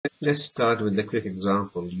Let's start with a quick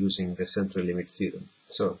example using the central limit theorem.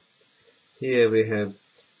 So here we have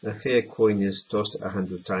a fair coin is tossed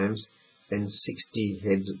 100 times and 60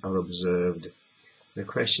 heads are observed. The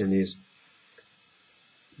question is,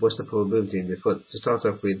 what's the probability in the first? To start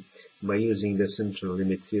off with, by using the central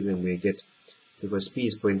limit theorem, we get, because p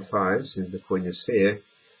is 0.5, since the coin is fair,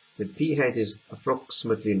 the p hat is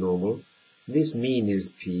approximately normal. This mean is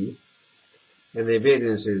p, and the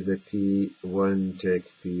variance is the p1 take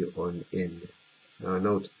p on n. Now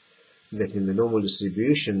note that in the normal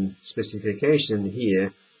distribution specification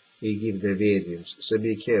here, we give the variance. So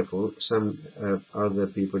be careful. Some other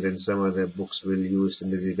people in some other books will use the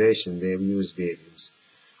derivation. They will use variance.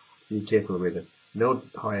 Be careful with it. Note,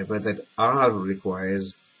 however, that R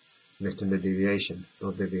requires the standard deviation,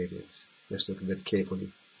 not the variance. Let's look at that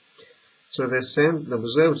carefully. So the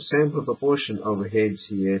observed sample proportion of heads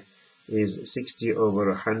here is 60 over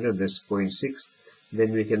 100, that's 0.6.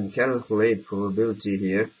 Then we can calculate probability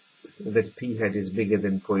here that p hat is bigger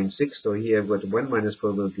than 0.6. So here I've got 1 minus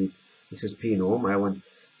probability. This is p norm. I want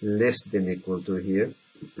less than equal to here.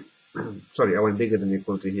 Sorry, I want bigger than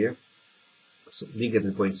equal to here. So bigger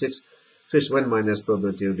than 0.6. So it's 1 minus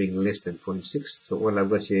probability of being less than 0.6. So all I've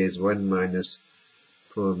got here is 1 minus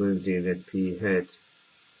probability that p hat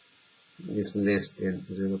is less than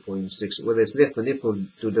 0.6. Whether it's less than equal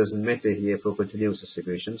to doesn't matter here for continuous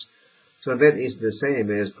distributions. So that is the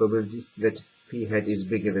same as probability that p hat is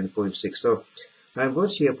bigger than 0.6. So I've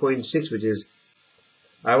got here 0.6, which is,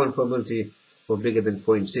 I want probability for bigger than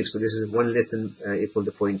 0.6. So this is 1 less than equal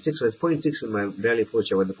to 0.6. So it's 0.6 is my value for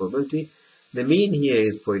which I want the probability. The mean here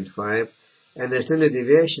is 0.5, and the standard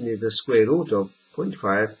deviation is the square root of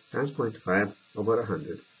 0.5 times 0.5 over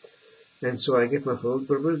 100. And so I get my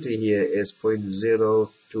probability here is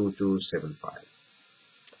 0.02275.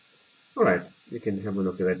 Alright, you can have a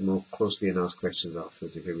look at that more closely and ask questions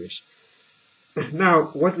afterwards if you wish.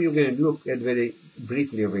 Now, what we're going to look at very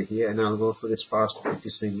briefly over here, and I'll go through this fast,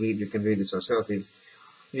 just read, you can read this yourself, is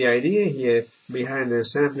the idea here behind the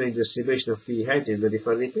sampling distribution of p hat is that if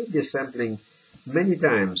I repeat this sampling many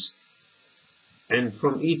times, and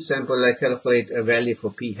from each sample I calculate a value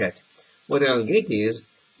for p hat, what I'll get is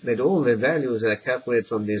that all the values I calculate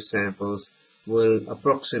from these samples will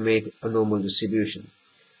approximate a normal distribution.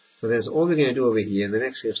 So that's all we're going to do over here. In the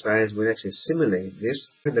next few slides, we'll actually simulate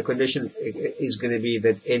this. The condition is going to be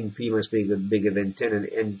that np must be bigger than 10, and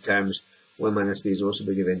n times 1 minus p is also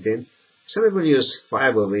bigger than 10. Some people use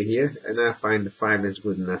 5 over here, and I find 5 is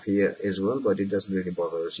good enough here as well, but it doesn't really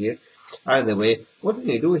bother us here. Either way, what we're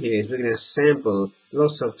going to do here is we're going to sample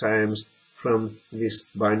lots of times from this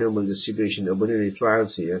binomial distribution of binary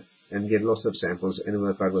trials here, and get lots of samples and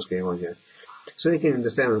work out what's going on here. So you can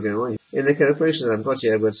understand what's going on here. In the calculations I've got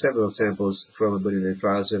here, I've got several samples from a binary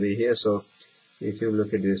trials over here. So if you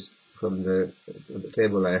look at this from the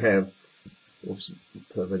table I have, oops,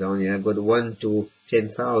 further down here, I've got 1 to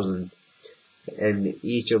 10,000, and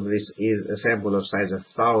each of this is a sample of size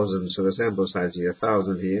 1,000. So the sample size here,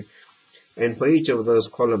 1,000 here, and for each of those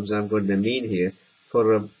columns I've got the mean here.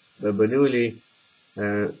 For a Bernoulli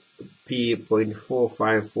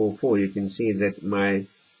p.4544, you can see that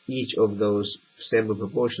each of those sample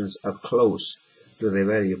proportions are close to the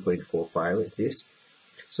value of 0.45 at least.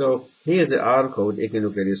 So here's the R code. You can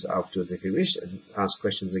look at this afterwards if you wish and ask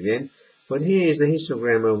questions again. But here is the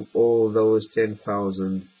histogram of all those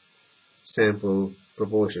 10,000 sample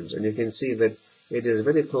proportions, and you can see that it is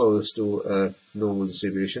very close to a normal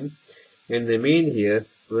distribution, and the mean here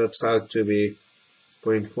works out to be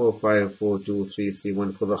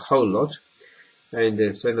 0.4542331 for the whole lot.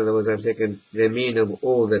 And so in other words, I've taken the mean of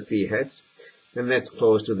all the p hats, and that's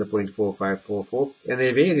close to the 0.4544, and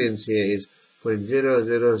the variance here is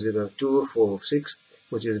 0.000246,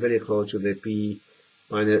 which is very close to the p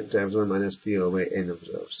times 1 minus p over n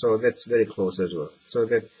observed. So that's very close as well. So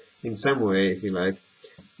that in some way, if you like,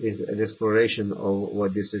 is an exploration of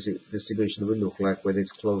what this distribution will look like, whether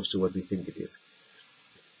it's close to what we think it is.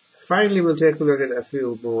 Finally, we'll take a look at a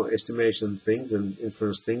few more estimation things and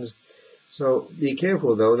inference things. So be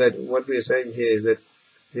careful, though, that what we are saying here is that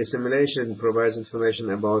the simulation provides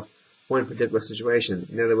information about one particular situation.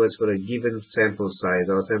 In other words, for a given sample size,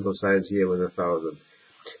 our sample size here was 1,000.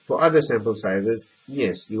 For other sample sizes,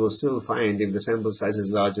 yes, you will still find, if the sample size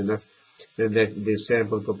is large enough, then that the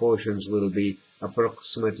sample proportions will be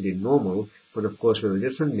approximately normal, but of course with a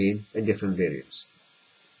different mean and different variance.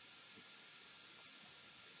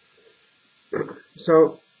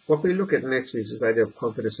 So what we look at next is this idea of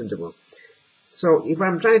confidence interval. So if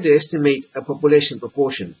I'm trying to estimate a population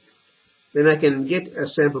proportion, then I can get a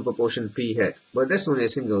sample proportion p hat, but that's only a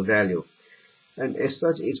single value. and as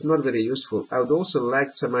such it's not very useful. I would also like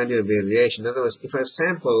some idea of variation. In other words, if I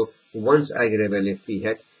sample once I get a value of p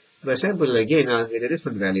hat, if I sample again I'll get a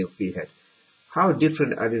different value of p hat. How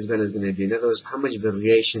different are these values going to be? In other words, how much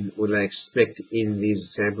variation will I expect in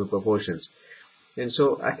these sample proportions? And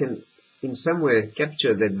so I can in some way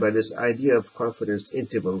capture that by this idea of confidence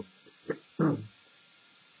interval.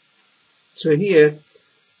 So here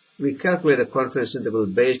we calculate a confidence interval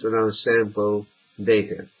based on our sample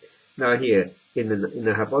data. Now here, in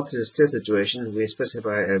a hypothesis test situation, we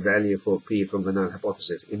specify a value for p from the null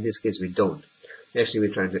hypothesis. In this case, we don't. Actually,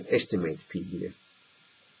 we're trying to estimate p here.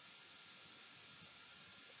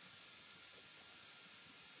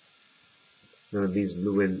 Now these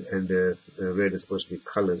blue and red are supposed to be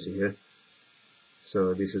colors here.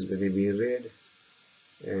 So this is going to be red,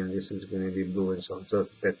 and this is going to be blue and so on. So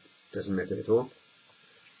that doesn't matter at all.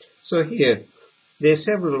 So here, there are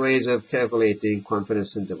several ways of calculating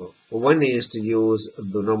confidence interval. One is to use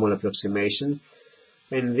the normal approximation,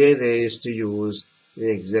 and the other is to use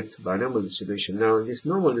the exact binomial distribution. Now, this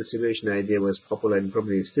normal distribution idea was popular and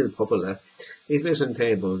probably is still popular. It's based on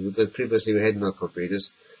tables because previously we had no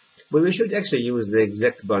computers. But we should actually use the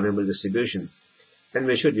exact binomial distribution, and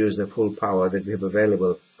we should use the full power that we have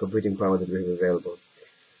available, computing power that we have available.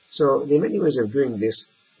 So there are many ways of doing this.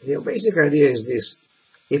 The basic idea is this.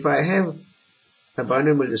 If I have a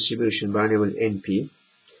binomial distribution, binomial NP,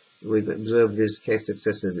 we observe these case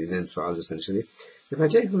successes in n files essentially. If I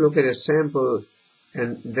take a look at a sample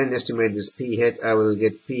and then estimate this p hat, I will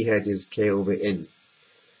get p hat is k over n.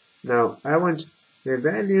 Now I want the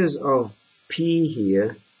values of p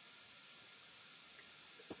here,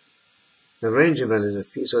 the range of values of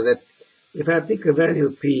p, so that if I pick a value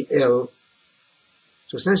of pl,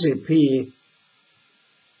 so essentially p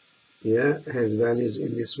here has values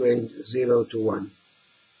in this range 0 to 1.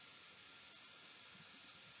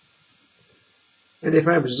 And if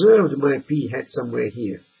I observed my p hat somewhere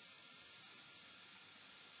here,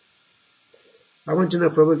 I want to know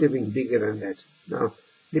probability of being bigger than that. Now,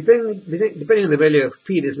 depending on the value of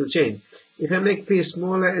p, this will change. If I make p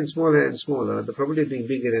smaller and smaller and smaller, the probability of being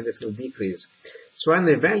bigger than this will decrease. So on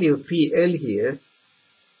the value of pl here,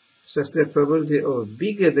 such that probability of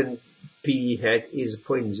bigger than p hat is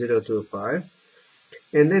 0.025.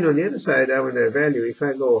 And then on the other side, I want a value, if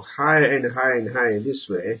I go higher and higher and higher this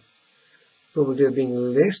way, probability of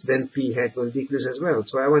being less than p hat will decrease as well.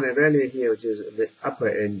 So I want a value here which is the upper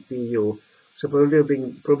end, pu. So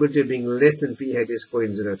probability of being less than p hat is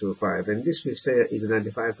 0.025. And this we say is a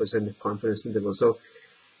 95% confidence interval. So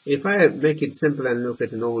if I make it simple and look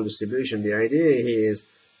at the normal distribution, the idea here is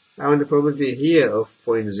I want a probability here of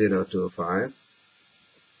 0.025.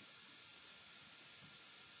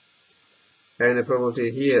 And a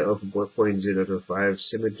probability here of 0.025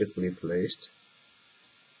 symmetrically placed.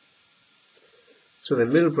 So the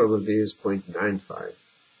middle probability is 0.95.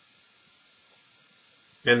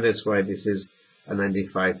 And that's why this is a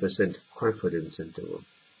 95% confidence interval.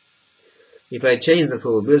 If I change the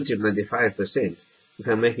probability of 95%, if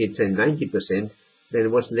I make it say 90%,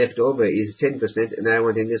 then what's left over is 10%, and I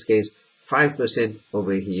want in this case 5%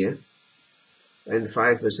 over here, and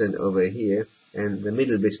 5% over here, and the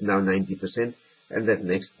middle bit's now 90%, and that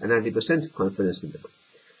makes a 90% confidence interval.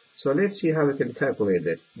 So let's see how we can calculate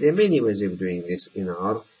that. There are many ways of doing this in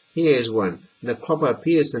R. Here is one. The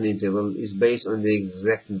Cropper-Pearson interval is based on the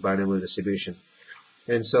exact binomial distribution.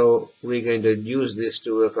 And so we're going to use this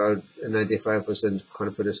to work out a 95%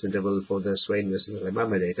 confidence interval for the Swain versus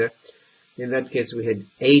Lemama data. In that case, we had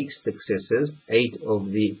 8 successes. 8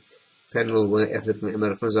 of the panel were African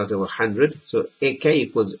Americans out of 100. So K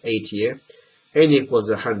equals 8 here. N equals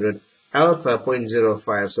 100. Alpha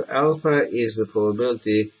 0.05. So alpha is the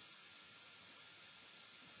probability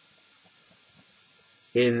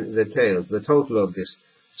in the tails, the total of this.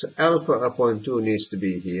 So alpha upon 2 needs to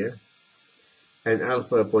be here, and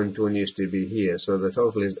alpha upon 2 needs to be here. So the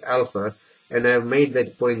total is alpha, and I've made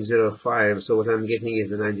that 0.05, so what I'm getting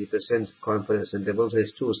is a 90% confidence interval, so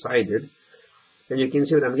it's two-sided. And you can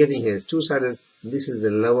see what I'm getting here is two-sided. This is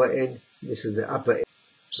the lower end, this is the upper end.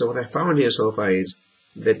 So what I found here so far is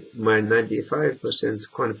that my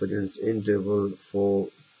 95% confidence interval for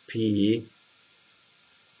P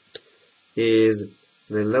is,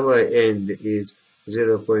 the lower end is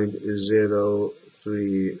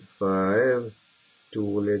 0.035 to,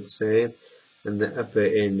 let's say, and the upper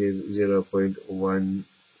end is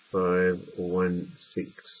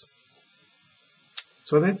 0.1516.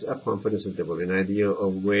 So that's a confidence interval, an idea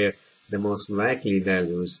of where the most likely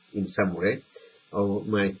values in some way of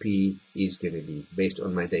my P is going to be based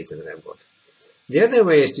on my data that I've got. The other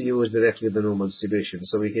way is to use directly the normal distribution.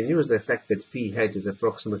 So we can use the fact that P hat is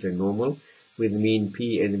approximately normal. with mean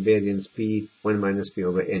p and variance p, 1 minus p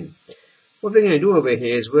over n. What we're going to do over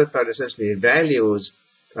here is work out essentially values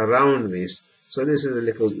around this. So this is a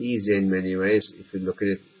little easier in many ways if you look at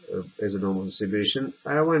it as a normal distribution.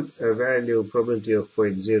 I want a value probability of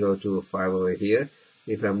 0.025 over here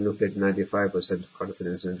if I'm looking at 95%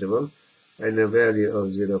 confidence interval, and a value of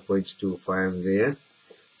 0.25 there.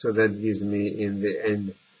 So that gives me in the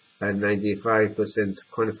end a 95%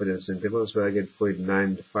 confidence interval, so I get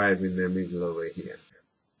 0.95 in the middle over here.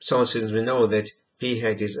 So since we know that p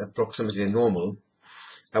hat is approximately normal,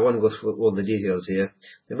 I won't go through all the details here.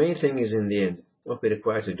 The main thing is, in the end, what we're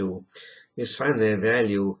required to do is find the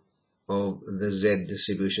value of the z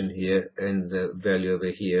distribution here and the value over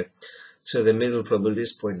here. So the middle probability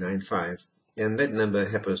is 0.95, and that number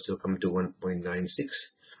happens to come to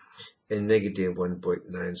 1.96 and negative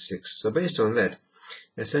 1.96. So based on that,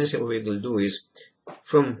 essentially what we will do is,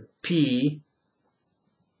 from p,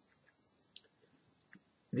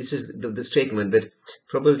 this is the statement that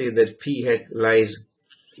probability that p hat lies,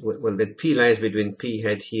 well, that p lies between p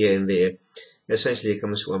hat here and there, essentially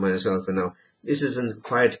comes to 1 minus alpha. Now, this isn't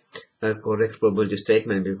quite a correct probability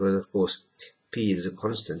statement because, of course, p is a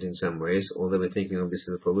constant in some ways, although we're thinking of this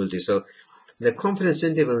as a probability. So the confidence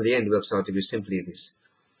interval in the end works out to be simply this.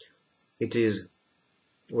 It is,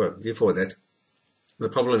 well, before that, the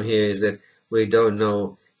problem here is that we don't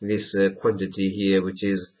know this quantity here, which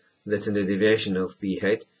is the standard deviation of p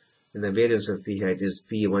hat, and the variance of p hat is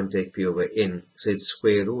p1 take p over n. So its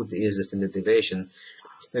square root is the standard deviation.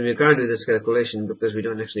 And we can't do this calculation because we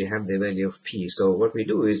don't actually have the value of p. So what we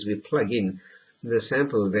do is we plug in the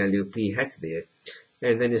sample value p hat there,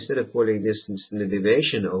 and then instead of calling this standard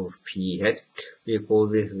deviation of p hat, we call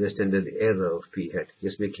this the standard error of p hat.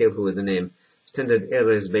 Just be careful with the name. Standard error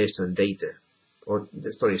is based on data, or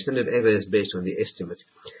sorry, standard error is based on the estimate,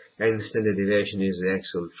 and standard deviation is the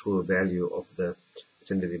actual true value of the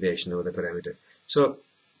standard deviation of the parameter. So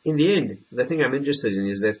in the end, the thing I'm interested in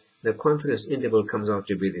is that the confidence interval comes out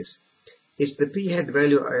to be this. It's the p hat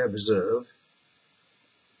value I observe,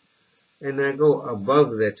 and I go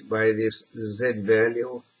above that by this z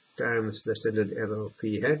value times the standard error of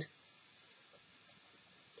p hat,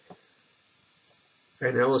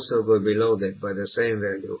 and I also go below that by the same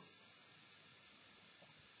value.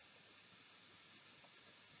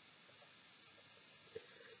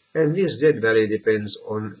 And this z value depends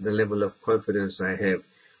on the level of confidence I have.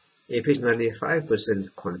 If it's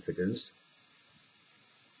 95% confidence,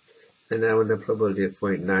 then I want a probability of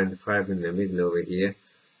 0.95 in the middle over here.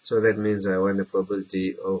 So that means I want a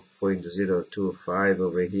probability of 0.025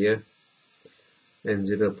 over here and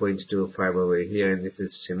 0.25 over here, and this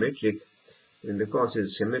is symmetric. And because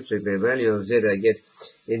it's symmetric, the value of z I get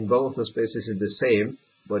in both the spaces is the same,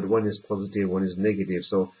 but one is positive, one is negative.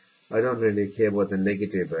 So I don't really care about the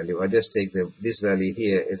negative value. I just take this value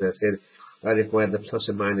here. As I said, I require the plus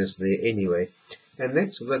or minus there anyway. And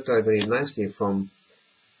that's worked out very nicely from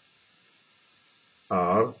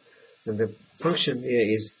R. And the function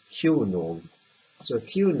here is Q norm. So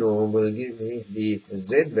Q norm will give me the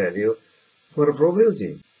Z value for a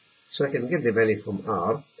probability. So I can get the value from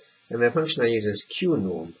R. And the function I use is Q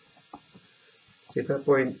norm. So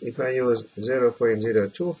if I use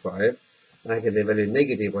 0.025, I get the value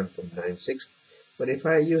negative 1.96. But if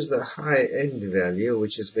I use the high end value,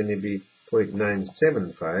 which is going to be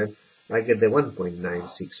 0.975, I get the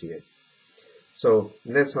 1.96 here. So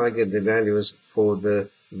that's how I get the values for the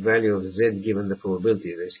value of z given the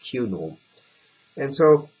probability, this Q norm. And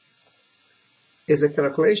so, as a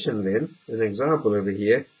calculation then, an example over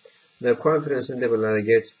here, the confidence interval I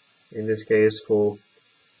get in this case for,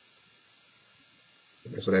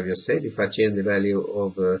 that's what I've just said, if I change the value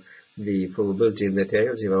of the probability in the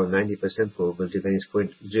tails, if I have 90% probability, then it's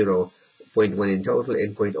 0.1 in total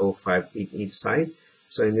and 0.05 in each side.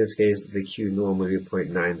 So in this case, the Q norm will be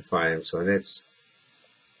 0.95. So that's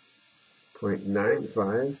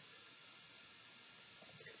 0.95,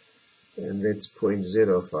 and that's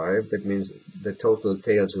 0.05. That means the total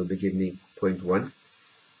tails will be giving me 0.1.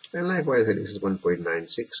 And likewise, this is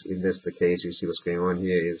 1.96. If that's the case, you see what's going on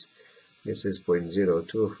here is this is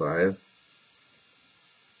 0.025.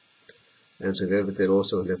 And so they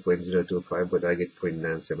also have 0.025, but I get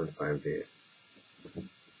 0.975 there.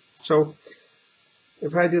 So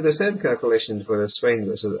if I do the same calculation for the Swain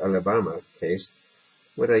versus Alabama case,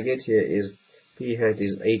 what I get here is p hat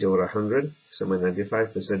is 8 over 100, so my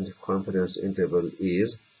 95% confidence interval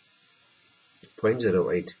is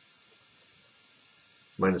 0.08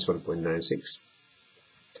 minus 1.96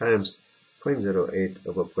 times 0.08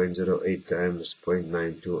 over 0.08 times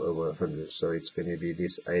 0.92 over 100. So it's going to be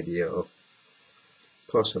this idea of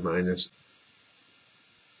plus or minus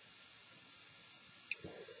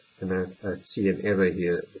and I see an error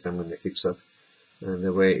here that I'm going to fix up. And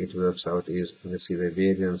the way it works out is, let's see, the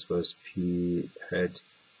variance was p hat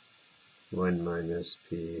 1 minus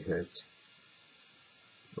p hat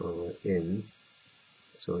over n.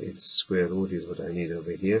 So its square root is what I need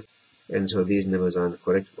over here. And so these numbers aren't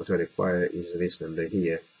correct. What I require is this number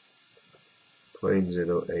here,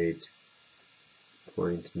 0.08,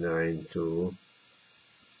 0.92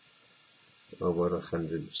 over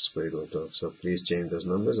 100 square root of. So please change those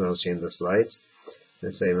numbers. I'll change the slides.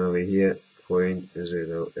 The same over here,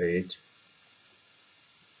 0.08,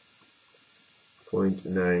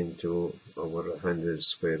 0.92 over 100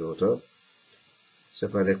 square root of. So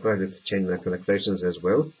if I require to change my calculations as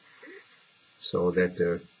well, so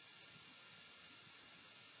that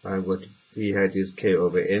I've got p hat is k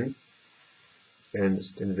over n, and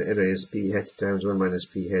standard error is p hat times 1 minus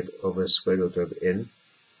p hat over square root of n.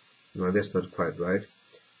 Now that's not quite right,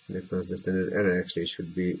 because the standard error actually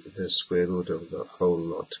should be the square root of the whole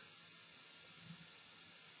lot.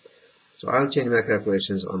 So I'll change my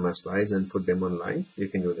calculations on my slides and put them online. You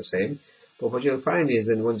can do the same. But what you'll find is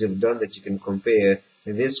that once you've done that, you can compare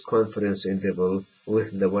this confidence interval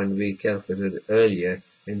with the one we calculated earlier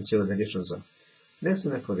and see what the difference are. That's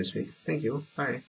enough for this week. Thank you. Bye.